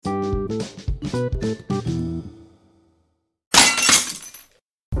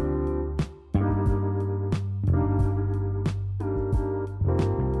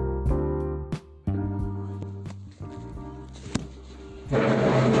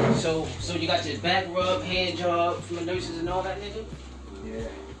So you got your back rub, hand job from the nurses and all that, nigga? Yeah.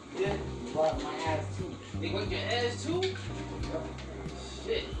 Yeah. You wipe my ass too. They work your ass too? Yep.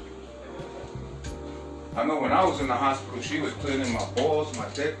 Shit. I know when I was in the hospital, she was cleaning my balls, my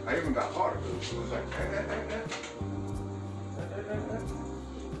dick. I even got harder. She was like,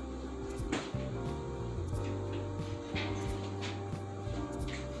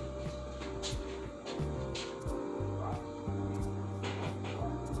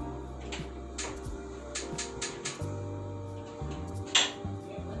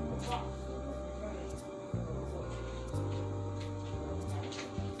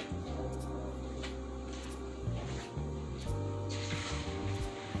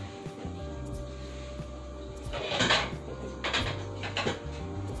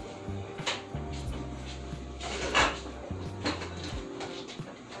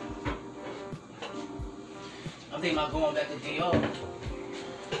 I'm thinking about going back to DR.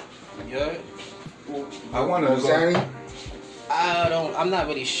 Yeah. I wanted to go. I'm not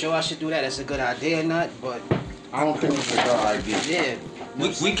really sure I should do that. That's a good idea or not, but I don't think it's a good idea. yeah.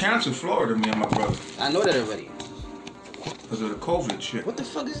 We canceled Florida, me and my brother, I know that already. because of the COVID shit. What the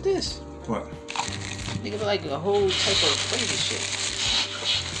fuck is this? What? Nigga, like a whole type of crazy shit.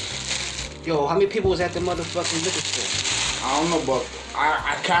 Yo, how many people was at the motherfucking liquor store? I don't know, but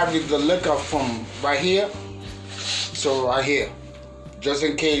I carried the liquor from right here, so right here, just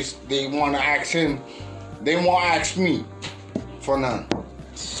in case they want to ask him. They won't ask me for none.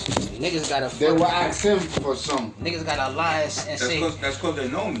 Niggas gotta They fucking, will ask him for some. niggas gotta lie and say, That's because they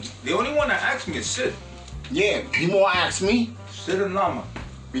know me. The only one that asked me is Sid. Yeah, he won't ask me Sid and Lama.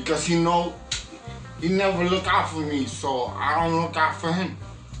 because he know he never look out for me, so I don't look out for him.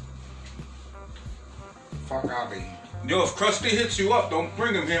 Fuck out of here. Yo, if Krusty hits you up, don't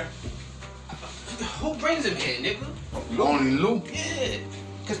bring him here. who brings him here, nigga? Only Lou. Yeah.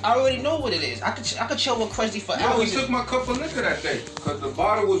 Cause I already know what it is. I could chill with Krusty for Yo, hours. he took my cup of liquor that day, because the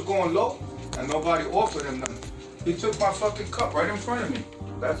bottle was going low, and nobody offered him nothing. He took my fucking cup right in front of me.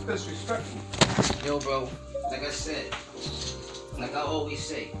 That's disrespectful. Yo, bro, like I said, like I always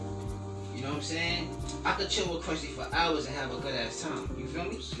say, you know what I'm saying? I could chill with Krusty for hours and have a good ass time. You feel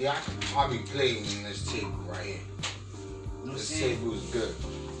me? Yeah, I'll be playing in this table right here. You know what I'm This saying? table is good.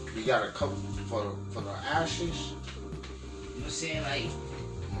 We got a cup for the ashes. You know what I'm saying? Like,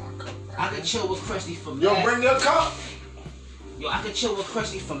 My cup right I could here. chill with Krusty for Yo, mad. bring your cup. Yo, I could chill with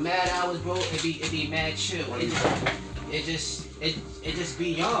Krusty for mad hours, bro. It'd be mad chill. It just be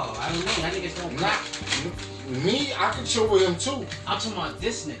y'all. I don't know. Y'all niggas don't Nah, me, I can chill with him too. I'm talking about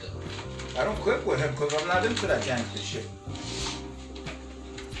this nigga. I don't click with him because I'm not into that gangster shit.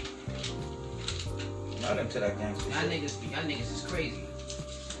 Not into that gangster Y'all shit. niggas is crazy.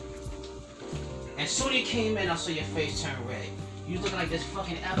 As soon as you came in, I saw your face turn red. You looking like this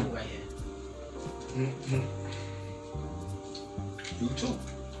fucking apple right here. You too.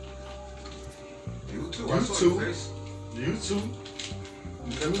 You too. You I saw too. your face. You too. You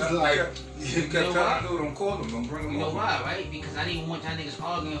It was kept like- you kept You know telling why? dude, don't call him, don't bring him You know over. why, right? Because I didn't want y'all niggas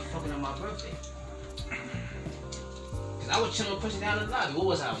arguing and fucking on my birthday. Cause I was chilling pushing down in the lobby. What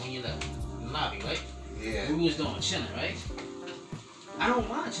was I when you left? In the lobby, right? Yeah. We was doing chilling, right? I don't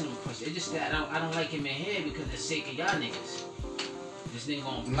mind chilling with Pussy. It's just that I don't like him in here because of the sake of y'all niggas. This nigga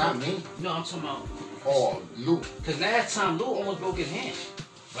gonna Not me. No, I'm talking about. Oh, Lou. Cause last time Lou almost broke his hand,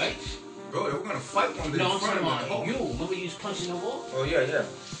 right? Bro, they were gonna fight one day No, in I'm front talking of me. about you. Remember you was punching the wall? Oh yeah, yeah.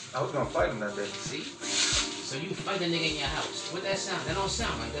 I was gonna fight him that day. See? So you fight a nigga in your house. What that sound? That don't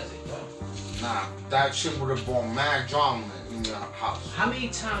sound right, does it? Nah, that shit would have brought mad drama in your house. How many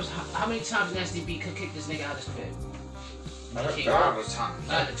times Nasty B could kick this nigga out of his crib? A Okay. lot of times.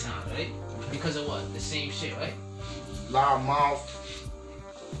 A lot of times, right? Because of what? The same shit, right? Loud mouth.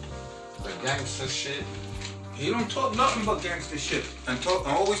 The gangster shit. He don't talk nothing but gangster shit. And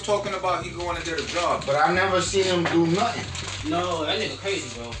always talking about he going to get a job. But I never seen him do nothing. No, that nigga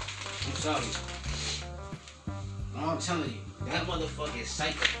crazy, bro. I'm sorry. No, I'm telling you, that motherfucker is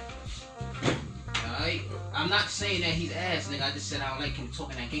psycho. Alright? I'm not saying that he's ass, nigga. I just said I don't like him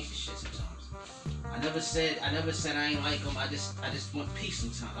talking that gangster shit sometimes. I never said I ain't like him. I just want peace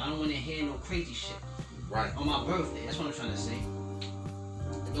sometimes. I don't want to hear no crazy shit. Right. On my birthday. That's what I'm trying to say.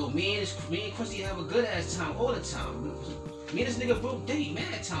 Yo, me and Krusty have a good ass time all the time. Me and this nigga broke Diddy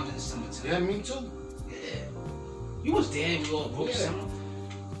mad times in the summertime. Yeah, me too. Yeah. You was there, we all broke summer.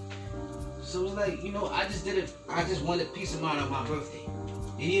 So it's like, you know, I just wanted peace of mind on my birthday.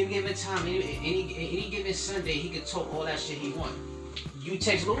 Any given time, any given Sunday, he could talk all that shit he want. You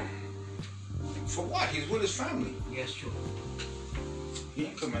text Lou? For what? He's with his family. Yes, true. He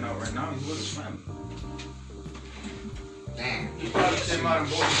ain't coming out right now. He's with his family. Damn. He probably came out and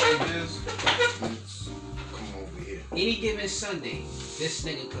bought his own beers. Let's come over here. Any given Sunday, this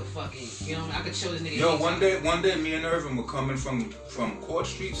nigga could fucking, you know what I mean? I could show this nigga. Yo, anytime. one day, me and Irvin were coming from Court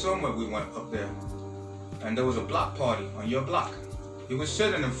Street somewhere. We went up there, and there was a block party on your block. He was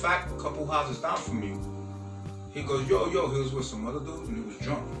sitting, in fact, a couple houses down from you. He goes, yo, he was with some other dude, and he was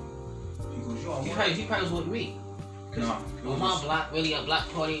drunk. He goes, yo, He probably was with me. Nah, On my block, really a block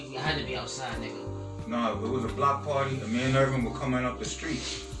party, I had to be outside, nigga. No, it was a block party, and me and Irvin were coming up the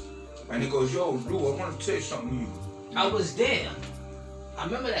street. And he goes, yo, dude, I want to tell you something to you. I was there. I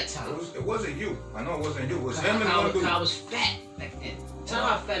remember that time. It wasn't you. I know it wasn't you. It was him and I one dude. was fat back then. Tell me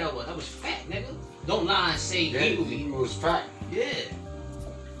how fat I was. I was fat, nigga. Don't lie and say you me. He was fat. Yeah.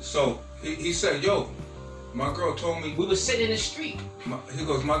 So, he said, yo, my girl told me... We was sitting in the street. He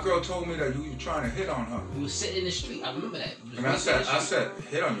goes, my girl told me that you were trying to hit on her. We was sitting in the street. I remember that. And I said,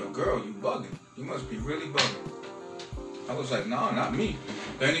 hit on your girl? You bugging. You must be really bugging. I was like, nah, not me.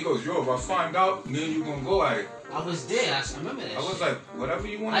 Then he goes, yo, if I find out, me and you gonna go at it. I was there. I remember that. I was like, whatever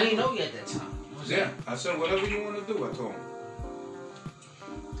you want I to didn't do. know you at that time. I said, whatever you want to do, I told him.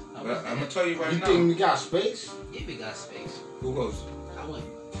 But I'm going to tell you right You now. think we got space? Yeah, we got space. Who goes? I went.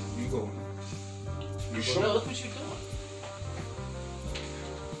 You go. You Well, sure? no, look what you're doing.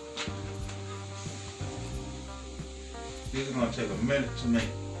 These are going to take a minute to make.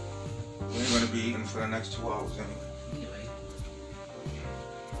 We ain't going to be eating for the next 2 hours anyway. Anyway.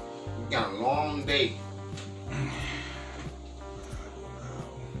 We got a long day.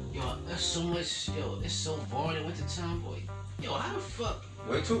 Yo, there's so much. Yo, it's so boring in winter time, boy. Yo, how the fuck?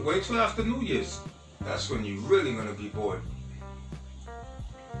 Wait till after New Year's. That's when you're really going to be bored.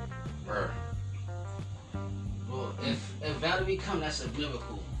 Bruh. Well, if Valerie come, that's a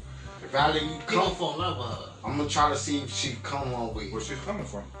miracle. If Valerie You come, gonna fall in love with her. I'm gonna try to see if she come on with you. Where she's coming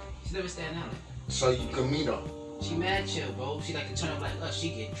from? She never stand down there. So you can meet her. She mad chill, bro. She like to turn up like us. She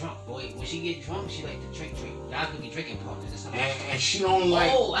get drunk, boy. When she get drunk, she like to drink. Y'all could be drinking partners. That's how And she don't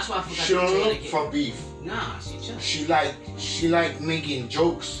like, oh, that's why I forgot she to don't tell you look again. for beef. Nah, she chill. She like making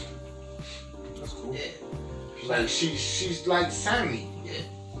jokes. That's cool. Yeah, Like she's like Sammy. yeah.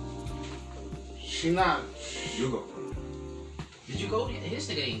 She not. You go. Did you go? His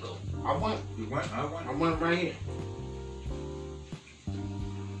nigga didn't go. I went. You went? I went. I went right here.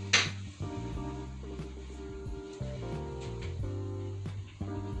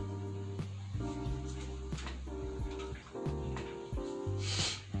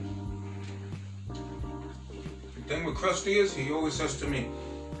 The thing with Krusty is, he always says to me,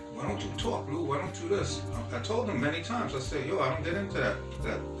 why don't you talk, Lou? Why don't you this? I told him many times, I said, yo, I don't get into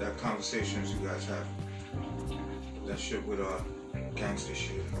that conversations you guys have. That shit with gangster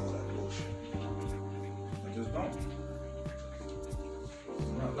shit and all that bullshit. I just don't.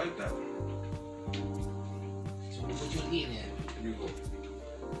 I'm not like that. So what you eating at? You go.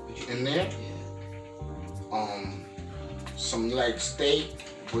 What you In eating? there? Yeah. Some like steak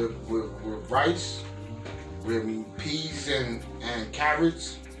with rice, with peas and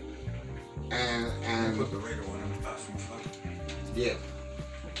carrots, and Put the radar one in the bathroom, fuck. yeah.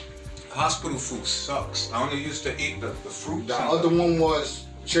 Hospital food sucks. I only used to eat the fruit. The other one was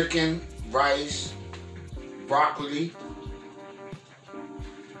chicken, rice, broccoli,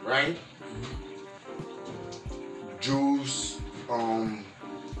 right? Juice,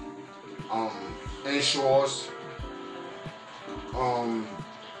 Ensures.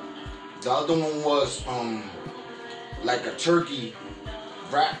 The other one was like a turkey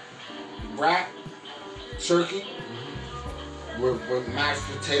wrap turkey with mashed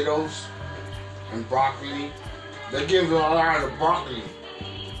potatoes and broccoli. They give you a lot of broccoli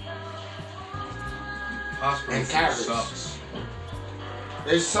Hospital and food carrots. sucks.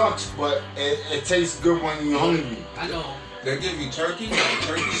 It sucks, but it tastes good when you're hungry. I know. They give you turkey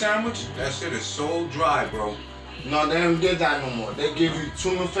sandwich. That shit is so dry, bro. No, they don't get that no more. They give you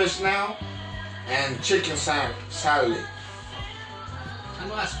tuna fish now and chicken salad. I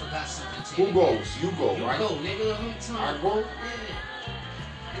know I forgot something to Who you. goes? You go, You right? go, nigga. How many times? I go? Yeah.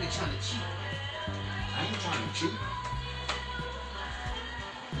 Nigga trying to cheat. I ain't trying to cheat.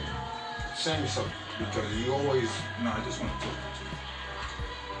 Send me something because you always No, I just want to talk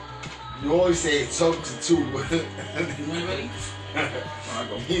say talk to two. You ain't ready? to you. I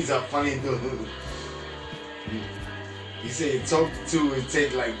go. He's a funny dude. He said talk to two and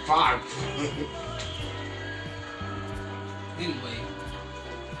take like 5. Anyway,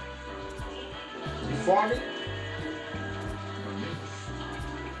 You farted?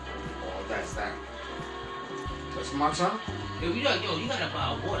 Oh, that's that. That's my turn? yo, you gotta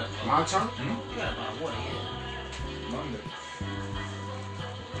buy water, bro. My turn? You gotta buy water, yeah. Monday.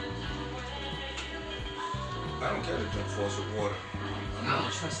 I don't care to drink faucet water. I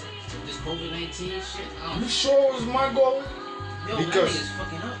don't trust it. This COVID-19 shit, I You don't. sure it was my goal? Yo, Because- that nigga's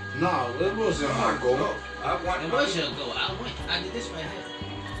fucking up. No, it wasn't my goal. No, I want. It was your goal. I went. I did this right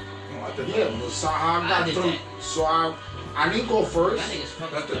here. No, I did Yeah, that. but so I I got did through. that. So I didn't go first. That nigga's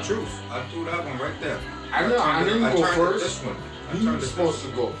fucking That's the up. truth. I threw that one right there. I know, I didn't go turned it first. This one. I You turned were it supposed this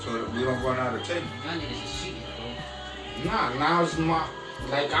to go. one, so that we don't run out of tape. Y'all niggas is cheating, bro. Nah, now it's my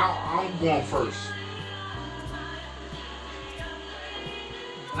like I'm going first.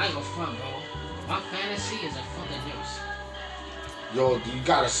 I ain't gonna front, bro. My fantasy is a fucking nurse. Yo, you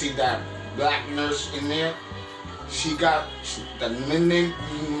gotta see that black nurse in there. She got the Nicki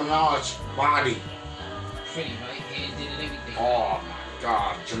Minaj body. Pretty, right? Hair did it, everything. Oh my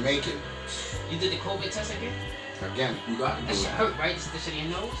God, Jamaican You did the COVID test again? again. You got to That do shit that. hurt, right? This shit in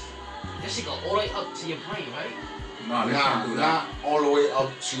your nose? That shit go all the way up to your brain, right? No, they Nah, can't do that. not all the way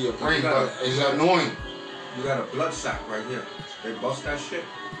up to your brain, You gotta- but it's annoying. You got a blood sac right here. They bust that shit.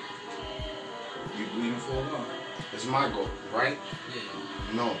 You bleeding for a while. It's my goal, right? Yeah.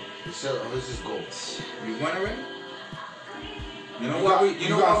 No, it's his goal. You went already? You know You what got- we? you You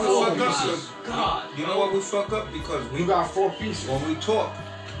know got what we four fuck up? pieces. 'Cause- God. You know what we fuck up because we You got 4 pieces. when we talk,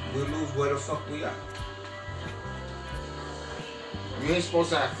 we lose where the fuck we at. You ain't supposed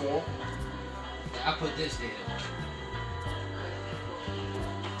to have 4. I put this there.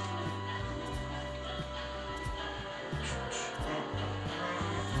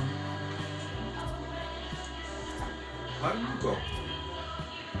 How do you go?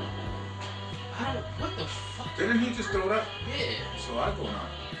 I don't. What the fuck? Didn't he just throw that? Yeah. So I go now.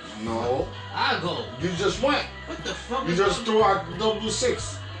 No, I go. you just went. What the fuck? You is just going- threw out double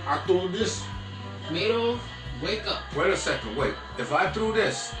 6. I threw this. Mado, wake up. Wait a second. Wait. If I threw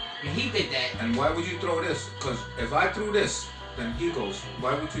this, And he did that. and why would you throw this? Because if I threw this, then he goes.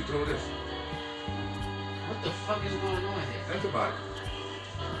 Why would you throw this? What the fuck is going on here? Think about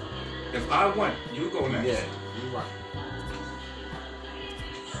it. If I went, you go next. Yeah, you're right.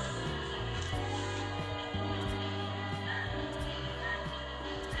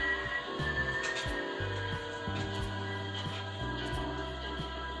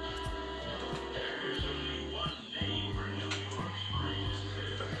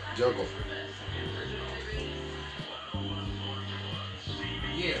 Juggle.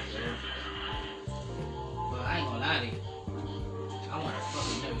 Yeah, man. But I ain't gonna lie to you. I want a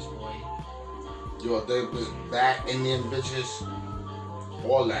fucking nurse, boy. Yo, they was back Indian bitches.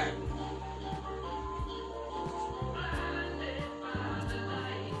 All that.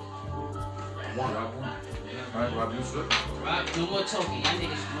 I want Rob one. Alright, Rob, you flip. Rob, no more talking. Y'all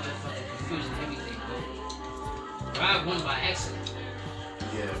niggas motherfucking confusing everything, bro. Rob won by accident.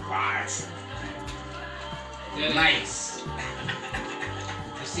 Yeah, vibes. That Nice.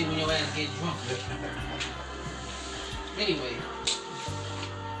 Let's see when your ass get drunk. Anyway,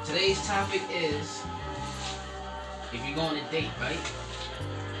 today's topic is if you go on a date, right?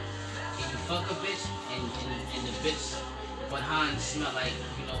 If you fuck a bitch and the bitch behind smell like,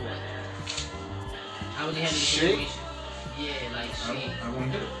 you know what? How would you handle the Shit? situation? Yeah, like shit. I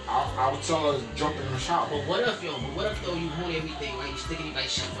won't hit it. I'll tell her to jump in the shower. But what if though you want everything, right? You sticking it like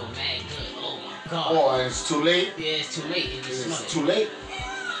shit feel mad good. Oh my god. Oh, and it's too late? Yeah, it's too late and you smell It's it. too late?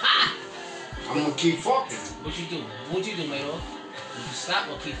 I'm gonna keep fucking. What you do? What'd you do, Mado? Would you stop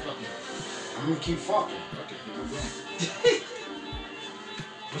or keep fucking? I'm gonna keep fucking. Fuck it, keep it going.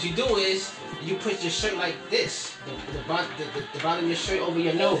 What you do is you put your shirt like this, the bottom of your shirt over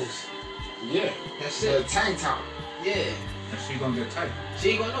your nose. Yeah. That's The it. tank top. Yeah. And she gonna get tight. So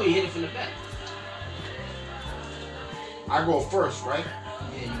you gonna know you hit it from the back. I go first, right?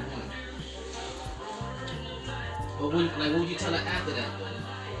 Yeah, you won. But what would you tell her after that though?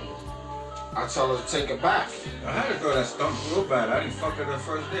 I tell her to take a bath. I had a girl that stunk real bad. I didn't fuck her the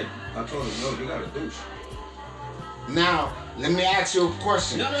first day. I told her, yo, you gotta douche. Now, let me ask you a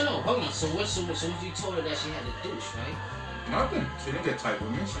question. No. Hold on. So what you told her that she had to douche, right? Nothing. She didn't get tight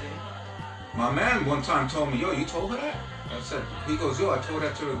with me. My man one time told me, yo, you told her that? I said, he goes, yo, I told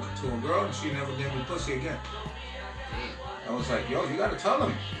that to a girl and she never gave me pussy again. Yeah. I was like, yo, you gotta tell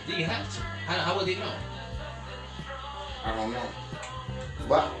them. Do you have to? How would they know? I don't know.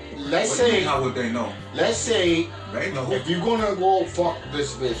 But let's What do you mean, say, how would they know? let's say, They know. if you're gonna go fuck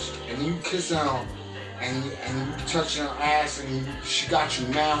this bitch and you kiss her and you touch her ass and she got you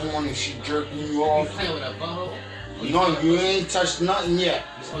mad horny and she jerking you You off. playing with a butthole? No, you ain't touched nothing yet.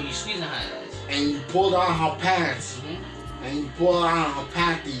 Oh, you squeezing her ass. And you pull down her pants Mm-hmm. and you pull down her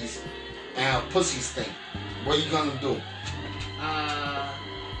panties and her pussy stink. What you gonna do?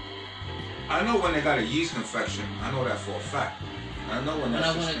 I know when they got a yeast infection. I know that for a fact. I know when What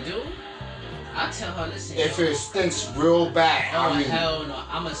that's I just- want to do? I tell her, listen. If yo, it stinks real bad, oh I mean, hell no,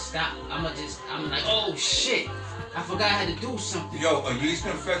 I'ma stop. I'm like, oh shit, I forgot I had to do something. Yo, a yeast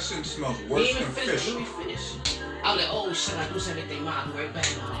infection smells worse than fish. Let me finish. I was like, oh shit, I do everything, man. I'll be right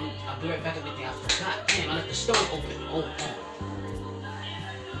back, man. I'll be right back, everything. I forgot. Damn, I left the stove open. Oh.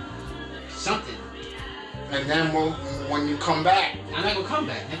 Something. and then when you come back, I'm not gonna come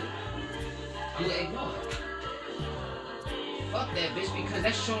back, nigga. I'm gonna ignore it. Fuck that bitch, because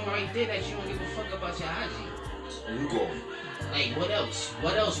that's showing right there that you don't give a fuck about your hygiene. you go. Like, what else?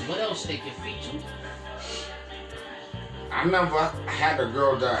 What else take your feet to? I never had a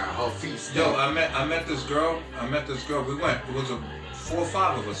girl that her feet stink. Yo, I met this girl. We went. It was 4 or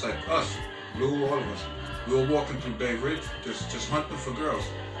 5 of us, like us, Lou, all of us. We were walking through Bay Ridge, just hunting for girls.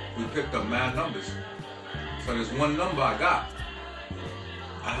 We picked up mad numbers. So there's one number I got.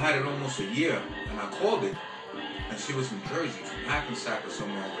 I had it almost a year, and I called it, and she was from Jersey, from Hackensack or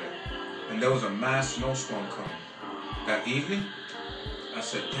somewhere over there. And there was a mass snowstorm coming. That evening, I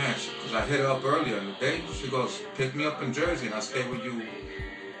said, damn, because I hit her up earlier in the day. She goes, pick me up in Jersey and I'll stay with you.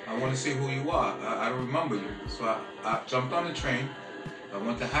 I want to see who you are. I don't remember you. So I jumped on the train. I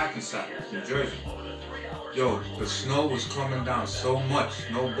went to Hackensack, New Jersey. Yo, the snow was coming down so much,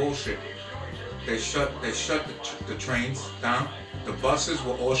 no bullshit. They shut the trains down. The buses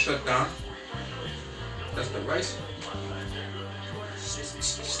were all shut down. That's the rice.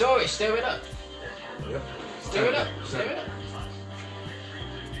 Stir it up. Yep. Stir it up.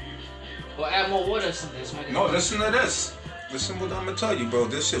 Or add more water or something. No, listen to this. Listen what I'm gonna tell you, bro.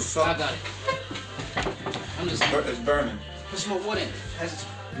 This shit I fuck. got it. I'm just. It's burning. Put some more water in it.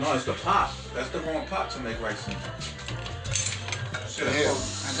 No, it's the pot. That's the wrong pot to make rice in. Shit, Yeah.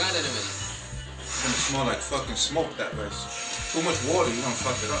 I got it already. It's gonna smell like fucking smoke, that rice. Too much water, you gonna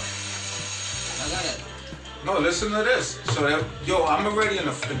fuck it up. I got it. No, listen to this. So, yo, I'm already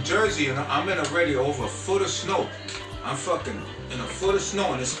in Jersey, and I'm in already over a foot of snow. I'm fucking in a foot of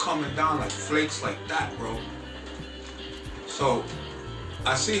snow, and it's coming down like flakes like that, bro. So,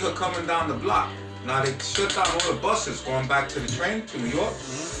 I see her coming down the block. Now, they shut down all the buses going back to the train to New York.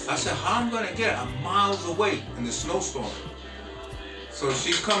 I said, how am I gonna get? I'm miles away in the snowstorm. So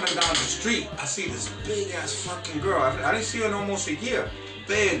she's coming down the street. I see this big ass fucking girl. I didn't see her in almost a year.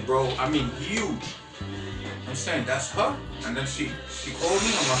 Big, bro. I mean, huge. I'm saying, that's her? And then she called me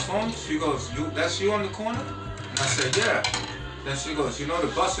on my phone. She goes, that's you on the corner? And I said, yeah. Then she goes, you know the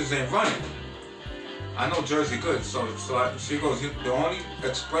buses ain't running. I know Jersey good. So she goes, the only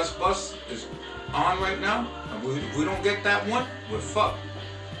express bus is on right now. And if we don't get that one, we're fucked.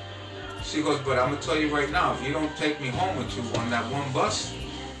 She goes, but I'm going to tell you right now, if you don't take me home with you on that one bus,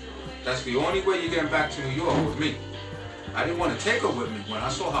 that's the only way you're getting back to New York with me. I didn't want to take her with me. When I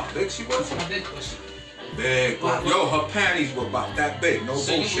saw how big she was, How big was she? big. Yo, her panties were about that big. No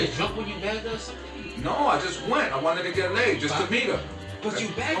So bullshit. you was drunk when you bagged her or something? No, I just went. I wanted to get laid just to meet her. But you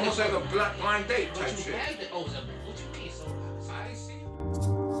bagged Almost her. like a blind date type But you shit. bagged her. Oh, it was a